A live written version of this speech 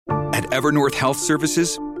At Evernorth Health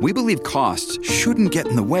Services, we believe costs shouldn't get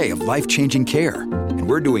in the way of life-changing care, and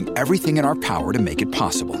we're doing everything in our power to make it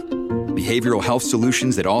possible. Behavioral health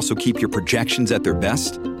solutions that also keep your projections at their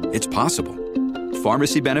best? It's possible.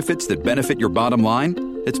 Pharmacy benefits that benefit your bottom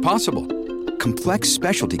line? It's possible. Complex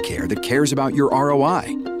specialty care that cares about your ROI?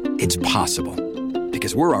 It's possible.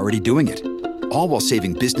 Because we're already doing it. All while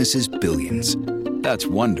saving businesses billions. That's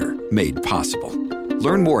Wonder made possible.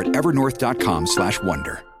 Learn more at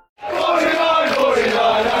evernorth.com/wonder.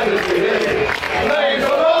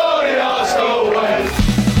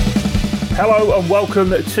 Hello and welcome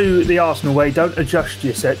to the Arsenal Way. Don't adjust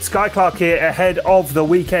your sets. Guy Clarke here ahead of the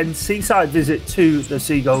weekend seaside visit to the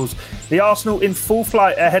Seagulls. The Arsenal in full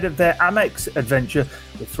flight ahead of their Amex adventure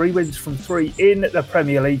with 3 wins from 3 in the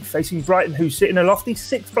Premier League, facing Brighton, who sit in a lofty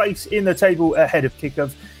 6th place in the table ahead of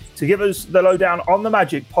kickoff. To give us the lowdown on the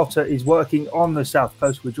magic Potter is working on the South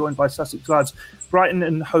Coast, we're joined by Sussex Live's Brighton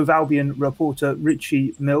and Hove Albion reporter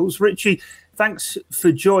Richie Mills. Richie, thanks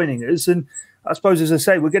for joining us. And I suppose, as I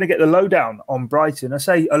say, we're going to get the lowdown on Brighton. I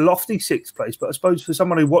say a lofty 6th place, but I suppose for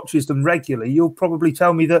someone who watches them regularly, you'll probably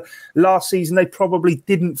tell me that last season they probably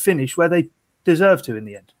didn't finish where they deserved to in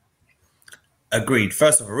the end. Agreed.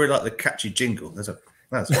 First off, I really like the catchy jingle. That's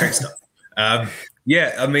great stuff.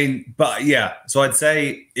 So I'd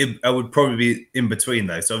say I would probably be in between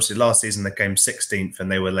those. So obviously last season they came 16th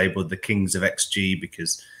and they were labelled the Kings of XG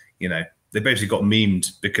because, they basically got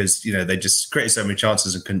memed because, they just created so many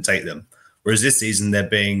chances and couldn't take them. Whereas this season, I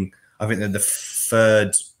think they're the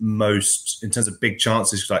 3rd most in terms of big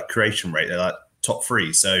chances, like creation rate. They're like top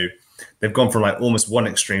 3. So they've gone from like almost one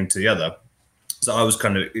extreme to the other. So I was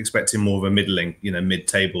kind of expecting more of a middling,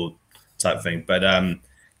 mid-table type thing. But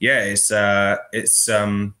they've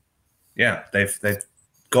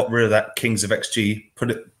got rid of that Kings of XG, put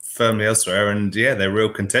it firmly elsewhere, and they're real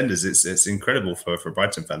contenders. It's incredible for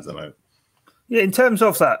Brighton fans at the moment. Yeah, in terms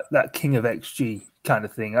of that King of XG kind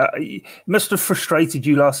of thing, it must have frustrated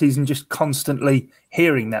you last season just constantly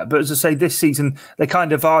hearing that. But as I say, this season, they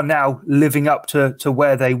kind of are now living up to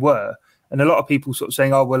where they were. And a lot of people sort of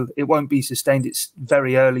saying, oh, well, it won't be sustained. It's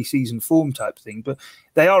very early season form type thing. But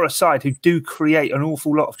they are a side who do create an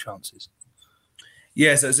awful lot of chances.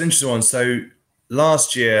 Yeah, so it's an interesting one. So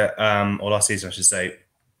last year, or last season, I should say,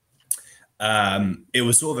 it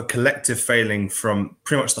was sort of a collective failing from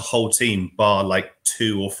pretty much the whole team, bar like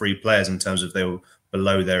 2 or 3 players in terms of they were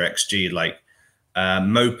below their XG. Like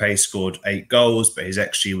Mopé scored 8 goals, but his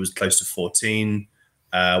XG was close to 14.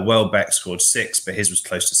 Welbeck scored 6, but his was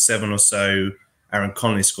close to 7 or so. Aaron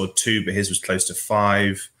Connolly scored 2, but his was close to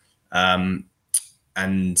 5. And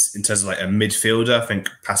in terms of like a midfielder, I think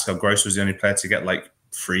Pascal Gross was the only player to get like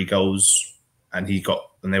 3 goals, and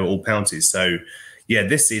they were all penalties. So yeah,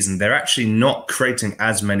 this season they're actually not creating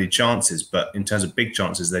as many chances, but in terms of big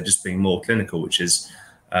chances, they're just being more clinical, which is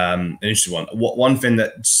an interesting one. One thing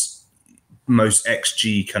that most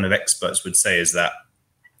XG kind of experts would say is that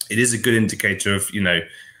it is a good indicator of,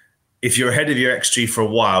 if you're ahead of your XG for a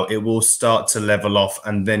while, it will start to level off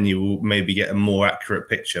and then you will maybe get a more accurate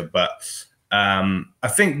picture. But I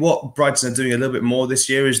think what Brighton are doing a little bit more this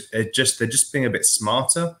year is they're just being a bit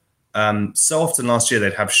smarter. So often last year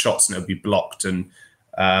they'd have shots and it would be blocked, and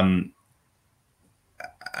I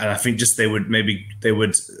think just they would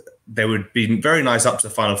be very nice up to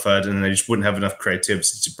the final third, and then they just wouldn't have enough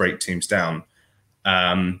creativity to break teams down.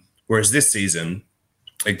 Whereas this season,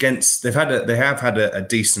 they have had a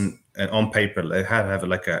decent, on paper they have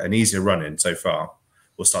like an easier run in so far.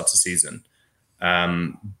 We'll start the season,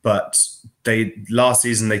 but last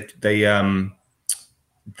season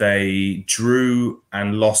they drew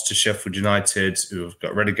and lost to Sheffield United, who have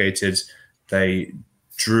got relegated. They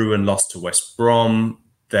drew and lost to West Brom.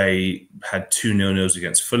 They had 2 0-0s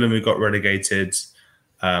against Fulham, who got relegated.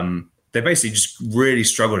 They basically just really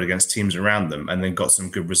struggled against teams around them, and then got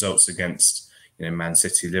some good results against Man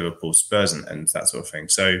City, Liverpool, Spurs, and that sort of thing.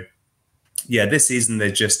 So yeah, this season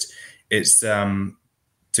it's to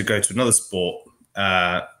go to another sport.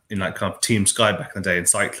 In like kind of Team Sky back in the day in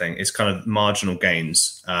cycling, it's kind of marginal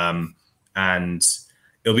gains. And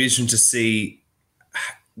it'll be interesting to see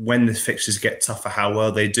when the fixtures get tougher, how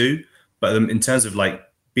well they do. But in terms of like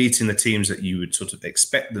beating the teams that you would sort of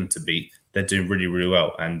expect them to beat, they're doing really, really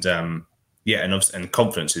well. And and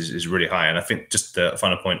confidence is really high. And I think just the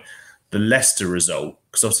final point, the Leicester result,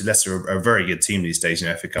 because obviously Leicester are a very good team these days,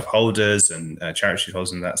 FA Cup holders and charity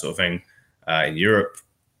holders and that sort of thing in Europe.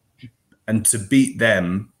 And to beat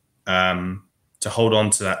them, to hold on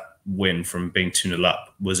to that win from being 2-0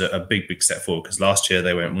 up was a big, big step forward, because last year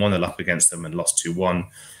they went 1-0 up against them and lost 2-1.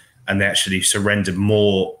 And they actually surrendered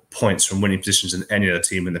more points from winning positions than any other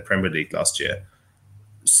team in the Premier League last year.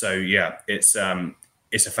 So yeah, it's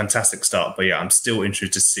a fantastic start. But yeah, I'm still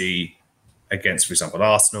interested to see against, for example,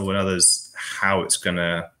 Arsenal and others, how it's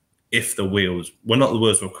gonna, if the wheels, well, not the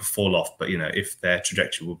wheels will fall off, but if their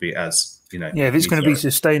trajectory will be as Yeah, if it's going to be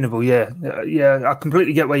sustainable, yeah, I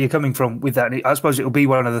completely get where you're coming from with that. I suppose it'll be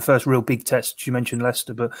one of the first real big tests. You mentioned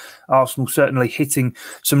Leicester, but Arsenal certainly hitting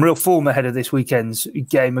some real form ahead of this weekend's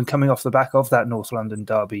game and coming off the back of that North London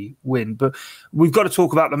derby win. But we've got to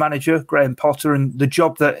talk about the manager, Graham Potter, and the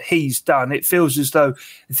job that he's done. It feels as though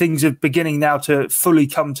things are beginning now to fully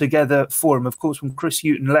come together for him. Of course, when Chris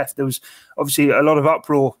Hughton left, there was obviously a lot of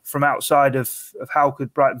uproar from outside of how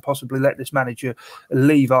could Brighton possibly let this manager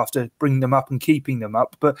leave after bringing them up and keeping them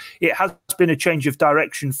up. But it has been a change of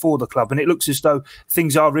direction for the club, and it looks as though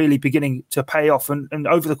things are really beginning to pay off. And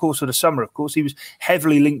over the course of the summer, of course, he was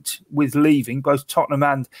heavily linked with leaving both Tottenham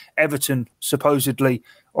and Everton, supposedly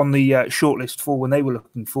on the shortlist for when they were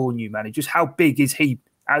looking for new managers. How big is he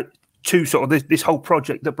to sort of this whole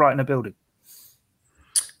project that Brighton are building?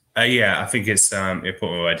 Yeah, I think it's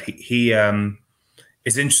important word. He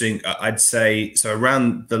it's interesting. I'd say so.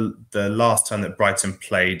 Around the last time that Brighton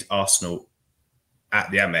played Arsenal at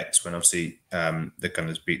the Amex, when obviously the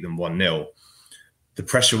Gunners beat them 1-0, the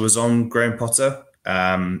pressure was on Graham Potter.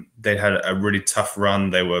 They'd had a really tough run.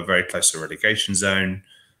 They were very close to the relegation zone.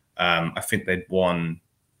 I think they'd won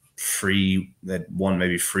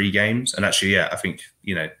maybe 3 games. And actually, yeah, I think,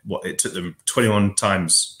 it took them 21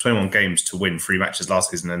 games to win 3 matches last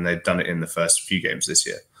season, and they'd done it in the first few games this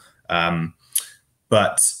year.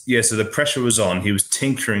 But yeah, so the pressure was on. He was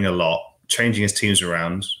tinkering a lot, changing his teams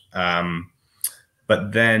around.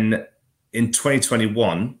 But then in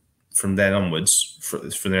 2021, from then onwards,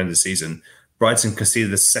 from the end of the season, Brighton conceded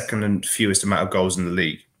the second and fewest amount of goals in the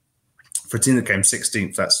league. For a team that came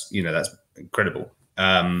 16th, that's incredible.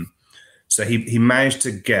 So he managed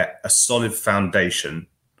to get a solid foundation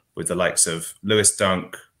with the likes of Lewis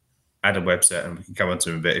Dunk, Adam Webster, and we can come on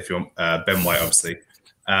to him a bit if you want, Ben White, obviously.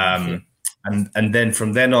 And then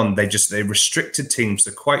from then on, they restricted teams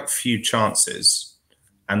to quite few chances,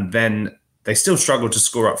 and then they still struggled to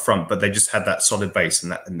score up front, but they just had that solid base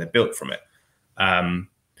and they built from it.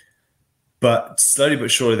 But slowly but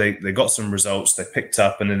surely, they got some results. They picked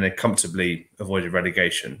up, and then they comfortably avoided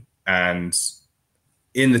relegation. And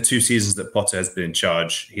in the 2 seasons that Potter has been in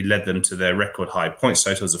charge, he led them to their record high points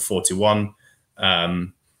totals of 41.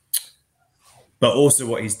 But also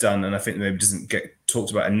what he's done, and I think maybe doesn't get talked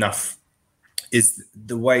about enough, is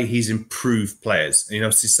the way he's improved players.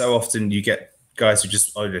 Obviously, so often you get guys who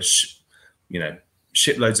just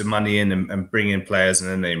shitloads of money in and bring in players and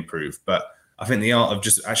then they improve. But I think the art of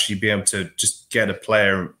just actually being able to just get a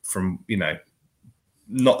player from,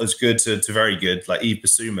 not as good to very good, like Yves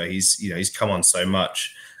Bissouma, he's come on so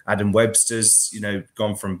much. Adam Webster's,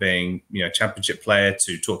 gone from being, championship player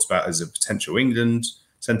to talked about as a potential England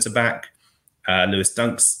centre-back. Lewis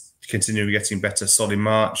Dunk's continually getting better, solid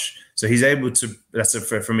march. So he's able to, that's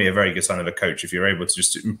for me a very good sign of a coach, if you're able to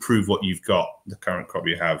just improve what you've got, the current crop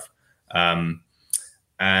you have. And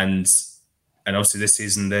obviously this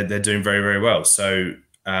season they're doing very, very well. So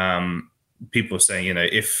people are saying,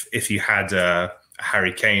 if you had a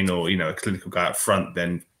Harry Kane or, a clinical guy up front,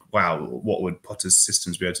 then wow, what would Potter's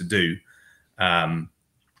systems be able to do?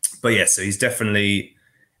 But yeah, so he's definitely,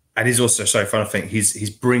 and he's also, sorry, final thing, he's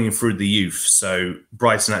bringing through the youth. So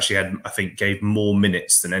Brighton actually gave more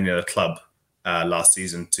minutes than any other club last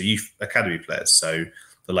season to youth academy players. So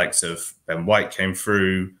the likes of Ben White came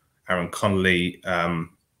through, Aaron Connolly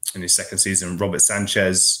in his second season, Robert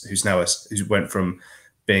Sanchez, who went from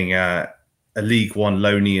being a League One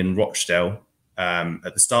loanee in Rochdale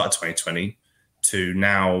at the start of 2020 to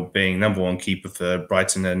now being number 1 keeper for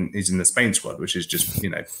Brighton, and he's in the Spain squad, which is just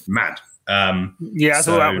mad. I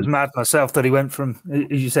thought that was mad myself, that he went from,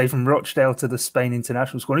 as you say, from Rochdale to the Spain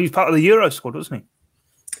international squad. He was part of the Euro squad, wasn't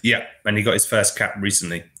he? Yeah, and he got his first cap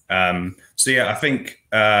recently. So yeah, I think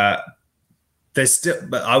there's still,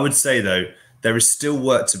 but I would say though, there is still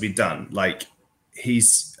work to be done. Like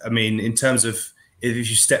in terms of, if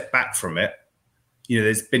you step back from it,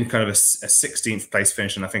 there's been kind of a 16th place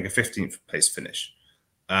finish and I think a 15th place finish.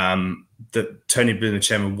 That Tony Bloom, the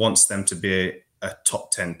chairman, wants them to be a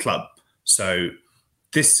top 10 club. So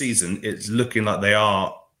this season, it's looking like they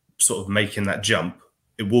are sort of making that jump.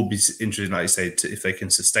 It will be interesting, like you say, if they can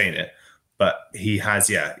sustain it. But he has,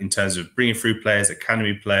 in terms of bringing through players,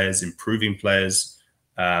 academy players, improving players,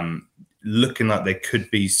 looking like they could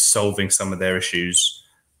be solving some of their issues.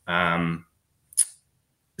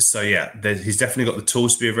 So yeah, he's definitely got the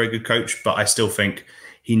tools to be a very good coach, but I still think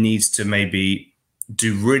he needs to maybe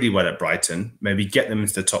do really well at Brighton, maybe get them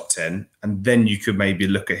into the top 10, and then you could maybe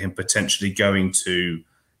look at him potentially going to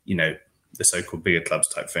the so-called bigger clubs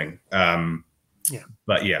type thing. Yeah.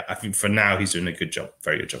 But yeah, I think for now he's doing a good job,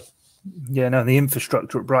 very good job. Yeah, no, the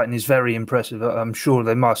infrastructure at Brighton is very impressive. I'm sure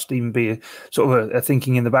there must even be a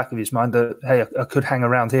thinking in the back of his mind that, hey, I could hang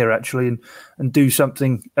around here actually and do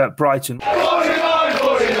something at Brighton. 49,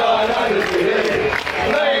 49,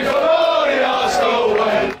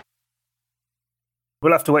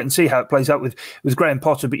 We'll have to wait and see how it plays out with Graham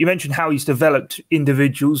Potter. But you mentioned how he's developed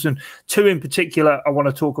individuals, and two in particular I want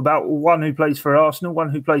to talk about. One who plays for Arsenal, one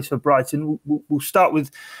who plays for Brighton. We'll start with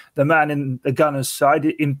the man in the Gunners' side,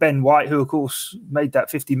 in Ben White, who, of course, made that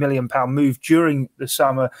 £50 million move during the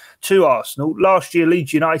summer to Arsenal. Last year,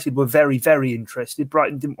 Leeds United were very, very interested.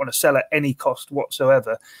 Brighton didn't want to sell at any cost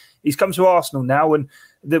whatsoever. He's come to Arsenal now, and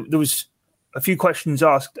there was a few questions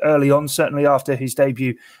asked early on, certainly after his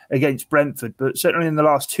debut against Brentford, but certainly in the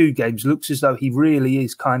last two games, looks as though he really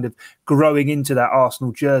is kind of growing into that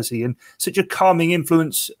Arsenal jersey and such a calming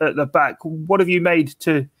influence at the back. What have you made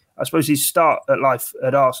to, I suppose, his start at life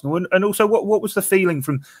at Arsenal? And also, what was the feeling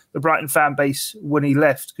from the Brighton fan base when he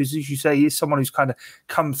left? Because, as you say, he is someone who's kind of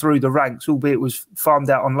come through the ranks, albeit was farmed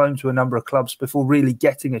out on loan to a number of clubs before really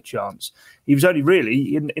getting a chance. He was only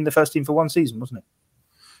really in the first team for one season, wasn't it?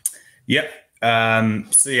 Yep.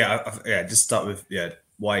 Just start with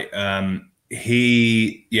White.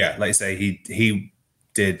 He like you say, he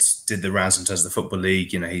did the rounds in terms of the Football League.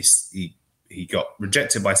 He got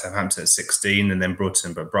rejected by Southampton at 16 and then brought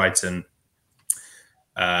in by Brighton.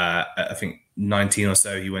 I think 19 or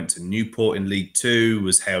so, he went to Newport in League Two,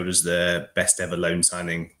 was hailed as the best ever loan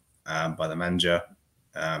signing by the manager.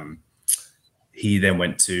 He then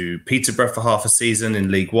went to Peterborough for half a season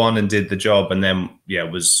in League One and did the job, and then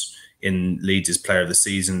was in Leeds' Player of the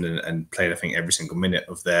Season and played, I think, every single minute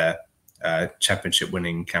of their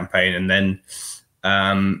championship-winning campaign. And then,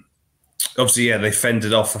 obviously, they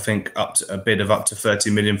fended off, I think, up to 30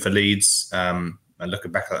 million for Leeds. And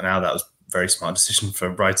looking back at that now, that was a very smart decision for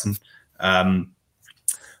Brighton. So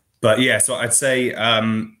I'd say,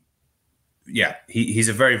 he's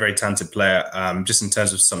a very, very talented player. Just in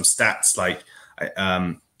terms of some stats, like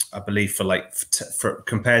I believe for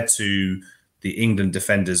compared to the England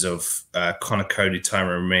defenders of Conor Cody,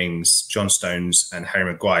 Tyrone Mings, John Stones, and Harry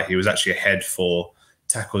Maguire, he was actually ahead for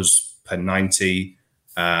tackles per 90,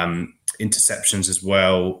 interceptions as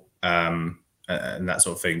well, and that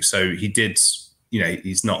sort of thing. So he did,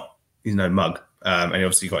 he's no mug, and he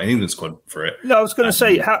obviously got an England squad for it. No, I was going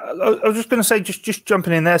to say, just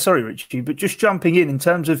jumping in there. Sorry, Richie, but just jumping in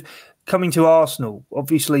terms of coming to Arsenal,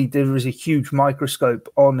 obviously there is a huge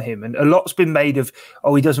microscope on him, and a lot's been made of,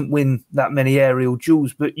 he doesn't win that many aerial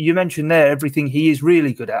duels. But you mentioned there everything he is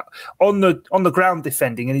really good at on the ground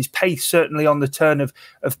defending, and his pace certainly on the turn of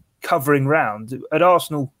covering round. At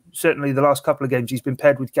Arsenal, certainly the last couple of games, he's been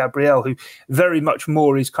paired with Gabriel, who very much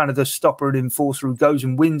more is kind of the stopper and enforcer who goes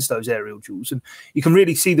and wins those aerial duels. And you can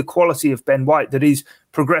really see the quality of Ben White that is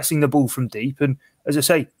progressing the ball from deep. And as I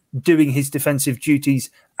say, doing his defensive duties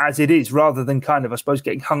as it is, rather than kind of, I suppose,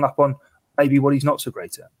 getting hung up on maybe what he's not so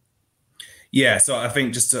great at. Yeah, so I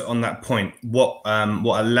think on that point, what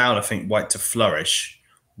allowed, I think, White to flourish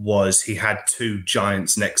was he had two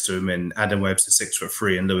giants next to him in Adam Webster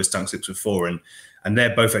 6'3" and Lewis Dunk 6'4", and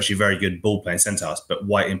they're both actually very good ball playing centre halves. But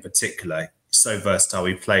White in particular, so versatile.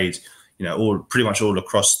 He played, pretty much all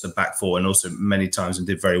across the back four, and also many times and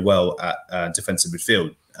did very well at defensive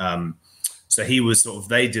midfield. So he was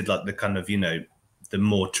they did like the kind of, the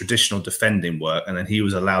more traditional defending work, and then he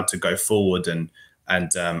was allowed to go forward and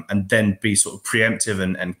then be sort of preemptive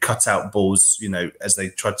and cut out balls, as they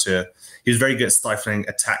tried to. He was very good at stifling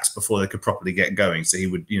attacks before they could properly get going. So he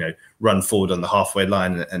would, run forward on the halfway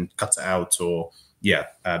line and cut it out, or be a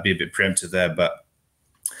bit preemptive there. But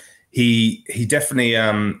he definitely,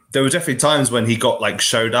 there were definitely times when he got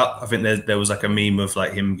showed up. I think there was a meme of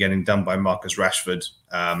him getting done by Marcus Rashford.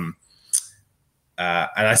 And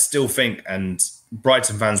I still think, and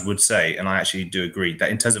Brighton fans would say, and I actually do agree, that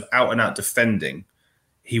in terms of out-and-out defending,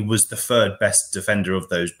 he was the third best defender of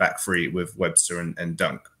those back three with Webster and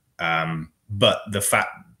Dunk. But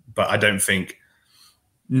I don't think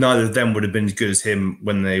neither of them would have been as good as him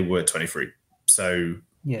when they were 23. So,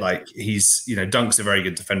 he's, Dunk's a very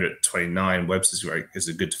good defender at 29. Webster's is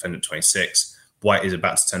a good defender at 26. White is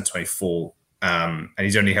about to turn 24. And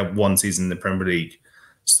he's only had one season in the Premier League.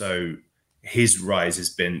 So his rise has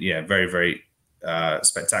been, very, very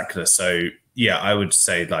spectacular. So, I would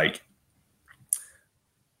say,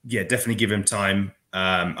 definitely give him time.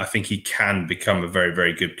 I think he can become a very,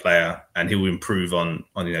 very good player, and he will improve on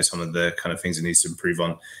some of the kind of things he needs to improve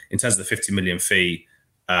on. In terms of the 50 million fee,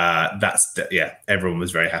 everyone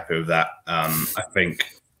was very happy with that. I think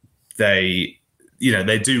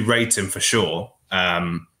they do rate him for sure.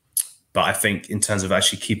 But I think in terms of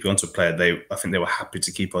actually keeping onto a player, I think they were happy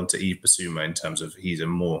to keep on to Yves Bissouma in terms of he's a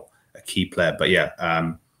key player. But yeah,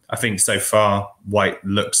 I think so far White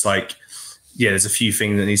looks like, there's a few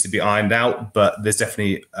things that needs to be ironed out, but there's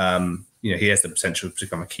definitely, he has the potential to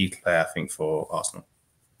become a key player, I think, for Arsenal.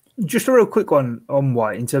 Just a real quick one on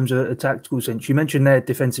White in terms of a tactical sense. You mentioned their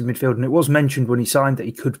defensive midfield, and it was mentioned when he signed that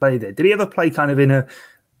he could play there. Did he ever play kind of in a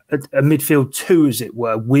midfield two, as it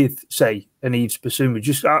were, with, say, an Yves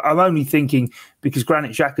Bissouma? I'm only thinking because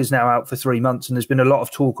Granit Xhaka's now out for 3 months, and there's been a lot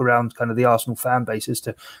of talk around kind of the Arsenal fan base as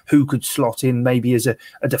to who could slot in maybe as a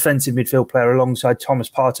defensive midfield player alongside Thomas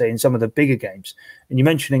Partey in some of the bigger games. And you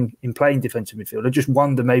mentioned in playing defensive midfield, I just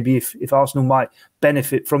wonder maybe if Arsenal might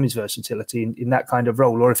benefit from his versatility in that kind of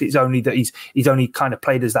role, or if it's only that he's only kind of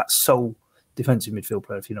played as that sole defensive midfield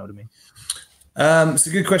player, if you know what I mean. It's a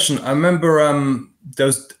good question. I remember there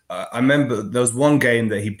was one game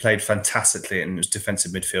that he played fantastically, and it was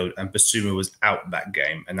defensive midfield, and Bissouma was out that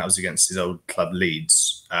game, and that was against his old club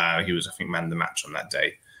Leeds. He was, I think, man of the match on that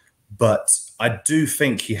day. But I do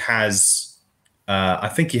think he has. I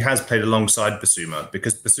think he has played alongside Bissouma,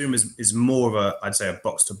 because Bissouma is more of I'd say a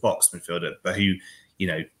box to box midfielder, but who,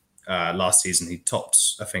 last season he topped,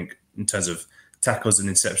 I think, in terms of tackles and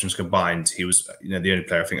interceptions combined, he was the only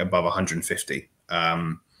player I think above 150.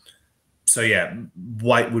 So yeah,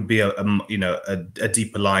 White would be a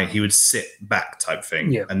deeper line. He would sit back type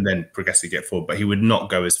thing, and then progressively get forward, but he would not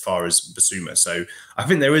go as far as Bissouma. So I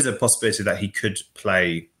think there is a possibility that he could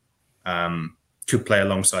play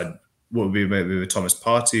alongside what would be maybe with Thomas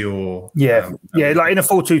Partey or like in a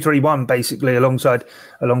 4-2-3-1 basically alongside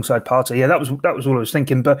Partey. Yeah, that was all I was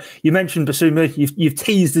thinking. But you mentioned Bissouma, you've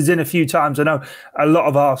teased us in a few times. I know a lot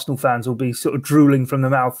of Arsenal fans will be sort of drooling from the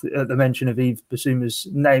mouth at the mention of Yves Bissouma's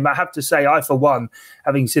name. I have to say, I for one,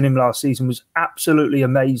 having seen him last season, was absolutely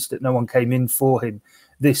amazed that no one came in for him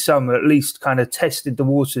this summer, at least kind of tested the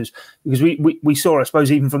waters, because we saw, I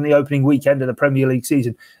suppose, even from the opening weekend of the Premier League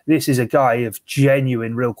season, this is a guy of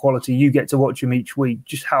genuine, real quality. You get to watch him each week.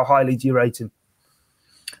 Just how highly do you rate him?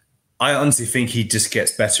 I honestly think he just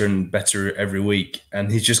gets better and better every week,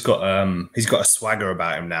 and he's got a swagger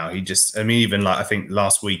about him now. Even I think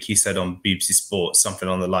last week he said on BBC Sports something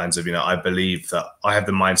on the lines of, I believe that I have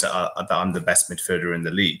the mindset that I'm the best midfielder in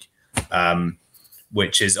the league,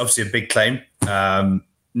 which is obviously a big claim.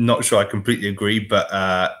 Not sure I completely agree, but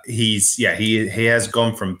he has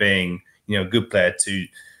gone from being a good player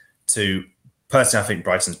to personally I think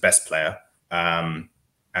Brighton's best player. And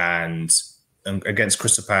against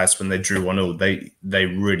Crystal Palace when they drew 1-1, they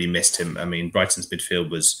really missed him. I mean, Brighton's midfield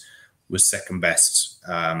was second best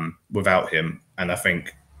without him, and I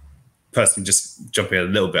think personally, just jumping a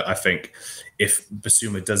little bit, I think if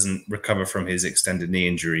Bissouma doesn't recover from his extended knee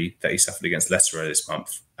injury that he suffered against Leicester last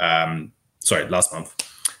month.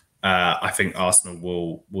 I think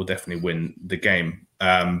Arsenal will definitely win the game.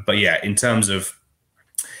 But yeah, in terms of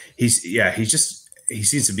he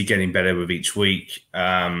seems to be getting better with each week.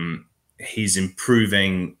 He's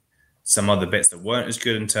improving some other bits that weren't as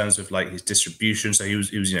good in terms of like his distribution. So he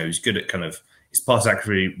was good at kind of his pass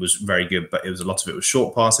accuracy was very good, but a lot of it was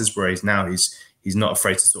short passes. Whereas now he's not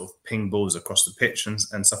afraid to sort of ping balls across the pitch and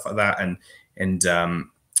stuff like that. And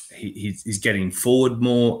he's getting forward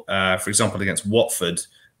more. For example, against Watford,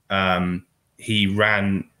 he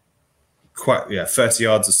ran 30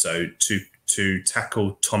 yards or so to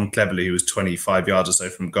tackle Tom Cleverley, who was 25 yards or so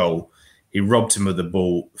from goal. He robbed him of the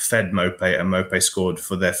ball, fed Mopé, and Mopé scored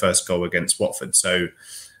for their first goal against Watford. So,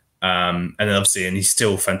 and then obviously, and he's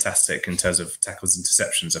still fantastic in terms of tackles and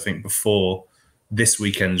interceptions. I think before this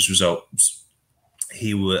weekend's results,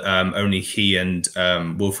 only he and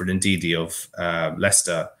Wilfred Ndidi of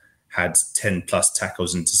Leicester had 10 plus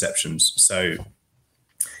tackles and interceptions. So,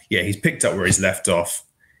 yeah, he's picked up where he's left off.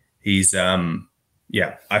 He's,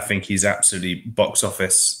 I think he's absolutely box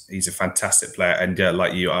office. He's a fantastic player. And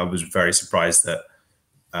like you, I was very surprised that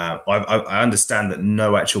I understand that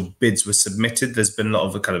no actual bids were submitted. There's been a lot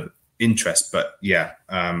of kind of interest, but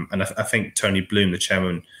and I think Tony Bloom, the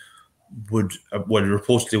chairman, would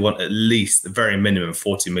reportedly want at least the very minimum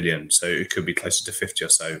 40 million. So it could be closer to 50 or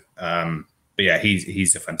so. But yeah,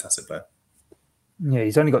 he's a fantastic player. Yeah,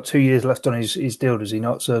 he's only got 2 years left on his deal, does he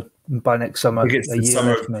not? So by next summer, it's the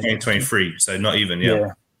summer of 2023. So not even,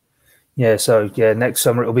 Yeah, so next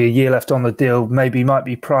summer it'll be a year left on the deal. Maybe might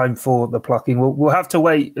be prime for the plucking. We'll have to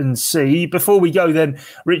wait and see. Before we go then,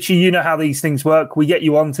 Richie, you know how these things work. We get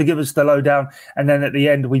you on to give us the lowdown, and then at the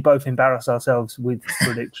end we both embarrass ourselves with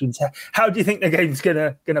predictions. How do you think the game's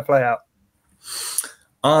gonna play out?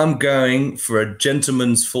 I'm going for a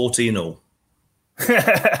gentleman's 14-all.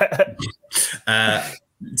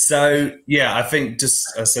 So yeah, I think just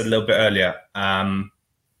as I said a little bit earlier,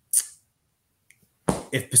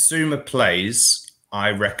 if Bissouma plays,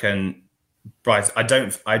 I reckon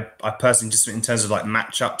Brighton. I personally, just in terms of like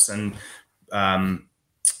matchups and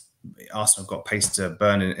Arsenal have got pace to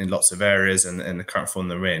burn in lots of areas, and the current form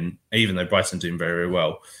they're in, even though Brighton are doing very, very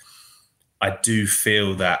well, I do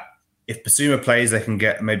feel that if Bissouma plays, they can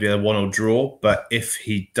get maybe a 1-1 draw. But if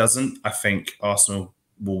he doesn't, I think Arsenal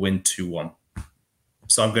will win 2-1.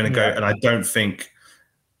 So I'm going to go, and I don't think,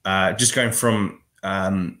 just going from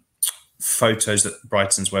photos that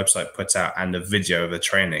Brighton's website put out and a video of the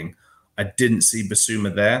training, I didn't see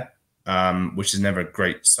Bissouma there, which is never a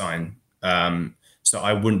great sign. So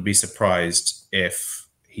I wouldn't be surprised if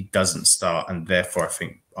he doesn't start, and therefore I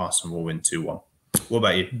think Arsenal will win 2-1. What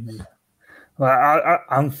about you? Well,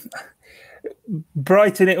 I'm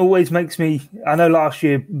Brighton, it always makes me, I know last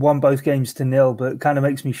year won both games to 0, but it kind of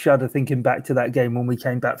makes me shudder thinking back to that game when we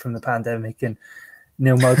came back from the pandemic and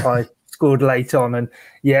Neil Maupay scored late on. And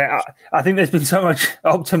yeah, I think there's been so much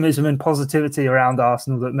optimism and positivity around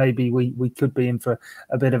Arsenal that maybe we could be in for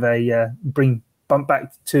a bit of a bump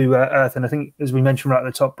back to earth. And I think, as we mentioned right at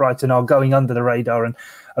the top, Brighton are going under the radar and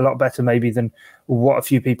a lot better maybe than what a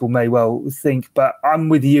few people may well think. But I'm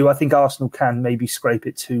with you. I think Arsenal can maybe scrape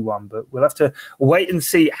it 2-1, but we'll have to wait and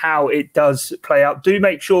see how it does play out. Do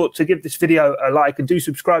make sure to give this video a like and do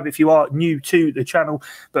subscribe if you are new to the channel.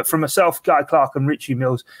 But from myself, Guy Clarke and Richie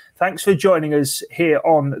Mills, thanks for joining us here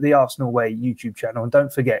on the Arsenal Way YouTube channel. And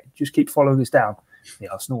don't forget, just keep following us down the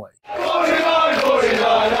Arsenal Way.